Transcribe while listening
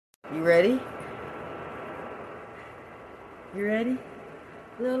You ready? You ready?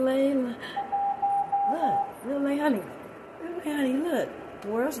 Little Layla. Look, little Lay honey. Little Lay honey, look. The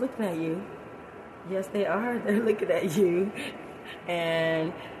world's looking at you. Yes, they are. They're looking at you.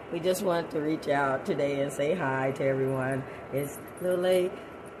 And we just want to reach out today and say hi to everyone. It's Little Lay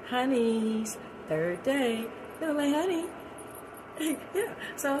honey's third day. Little Lay honey. Yeah,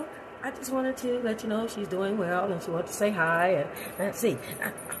 so I just wanted to let you know she's doing well and she wants to say hi. And let's see.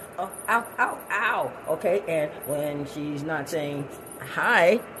 Ow, ow, ow. Okay, and when she's not saying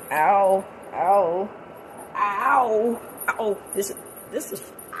hi, ow, ow, ow, ow. This is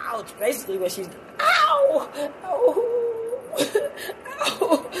ouch. Basically, what she's ow, ow,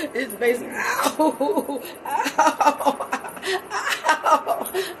 ow. It's basically ow, ow,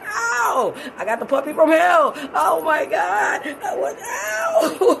 ow, ow. I got the puppy from hell. Oh my God. Ow.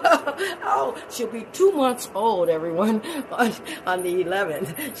 Oh, she'll be 2 months old, everyone, on the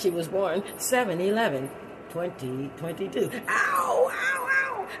 11th. She was born 7/11/2022. Ow, ow,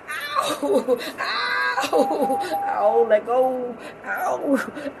 ow, ow, ow, ow, let go. Ow,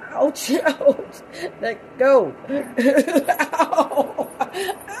 ouch, ouch, let go. Ow,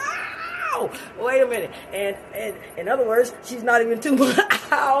 ow. Wait a minute. And in other words, she's not even 2 months.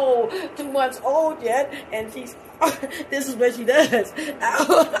 Ow, 2 months old yet, and she's. This is what she does.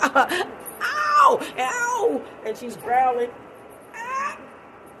 Ow, ow, ow, and she's growling. Ah.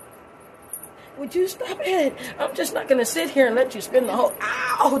 Would you stop it? I'm just not gonna sit here and let you spend the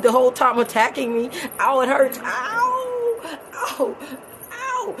whole time attacking me. Ow, it hurts. Ow, ow,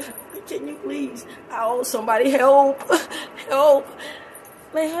 ow. Can you please? Ow, somebody help, help.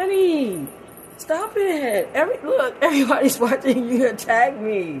 Lay honey. Stop it. Look, everybody's watching you attack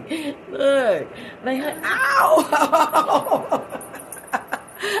me. Look. Like, ow. Ow.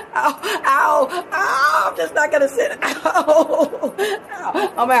 Ow. Ow. I'm just not going to sit. Ow.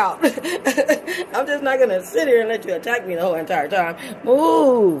 Ow. I'm out. I'm just not going to sit here and let you attack me the whole entire time.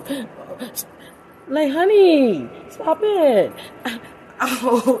 Move. Like, honey, stop it.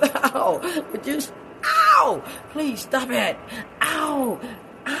 Ow. Ow. Would you... Ow. Please stop it. Ow.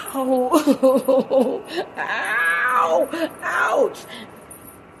 Ow! Ow! Ouch!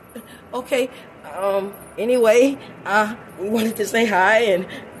 Okay. Anyway, we wanted to say hi,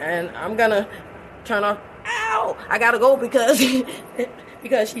 and I'm gonna turn off. Ow! I gotta go because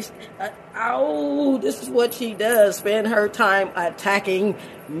she's. Ow! This is what she does. Spend her time attacking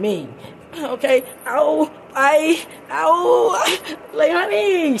me. Okay. Ow! Ow! Lay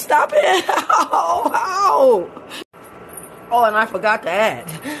honey, stop it! Ow! Ow! Oh, and I forgot to add,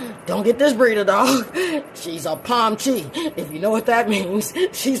 don't get this breed of dog. She's a Pomchi, if you know what that means.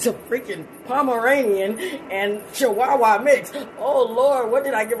 She's a freaking Pomeranian and Chihuahua mix. Oh, Lord, what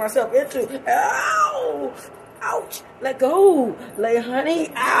did I get myself into? Ow! Ouch! Let go! Lay honey!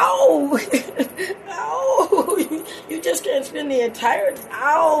 Ow! Ow! You just can't spend the entire...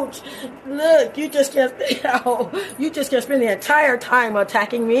 Ouch! Look, you just can't... Ow! You just can't spend the entire time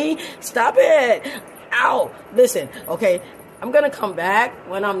attacking me. Stop it! Ow! Listen, okay? I'm gonna come back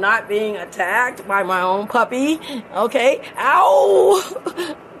when I'm not being attacked by my own puppy. Okay? Ow!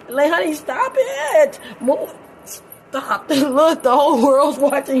 Lay honey, stop it! Move. Stop. Look, the whole world's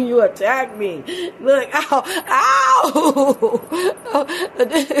watching you attack me. Look, ow! Ow!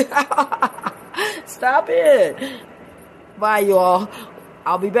 Stop it. Bye, y'all.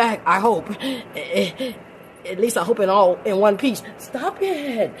 I'll be back, I hope. At least I hope in one piece. Stop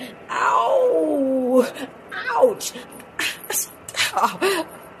it. Ow. Ouch. Stop.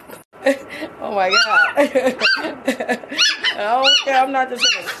 Oh my God. Okay, I'm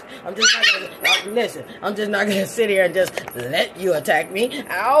just not gonna sit here and just let you attack me.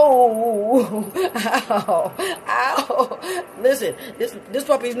 Ow. Ow. Ow. Listen, this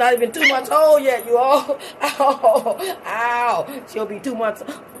puppy's not even 2 months old yet, you all. Ow. Ow. She'll be 2 months.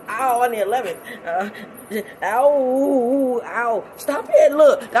 Ow, on the 11th. Ow. Ow. Stop it.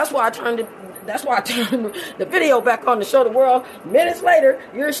 Look, that's why I turned the video back on to show the world. Minutes later,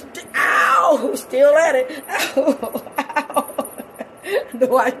 you're still at it. Ow. Ow.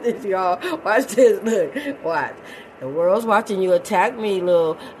 Watch this, y'all. Watch this. Look. Watch. The world's watching you attack me,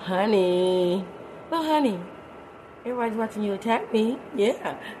 little honey. Little honey. Everybody's watching you attack me.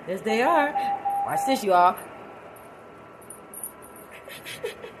 Yeah. Yes, they are. Watch this, y'all.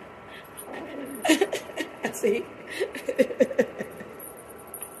 See?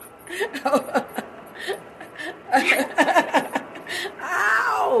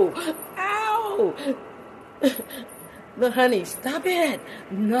 Ow! Ow! Look, honey, stop it!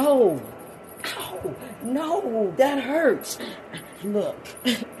 No! Ow! No! That hurts! Look,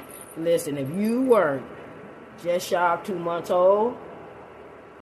 listen, if you weren't just shy of 2 months old,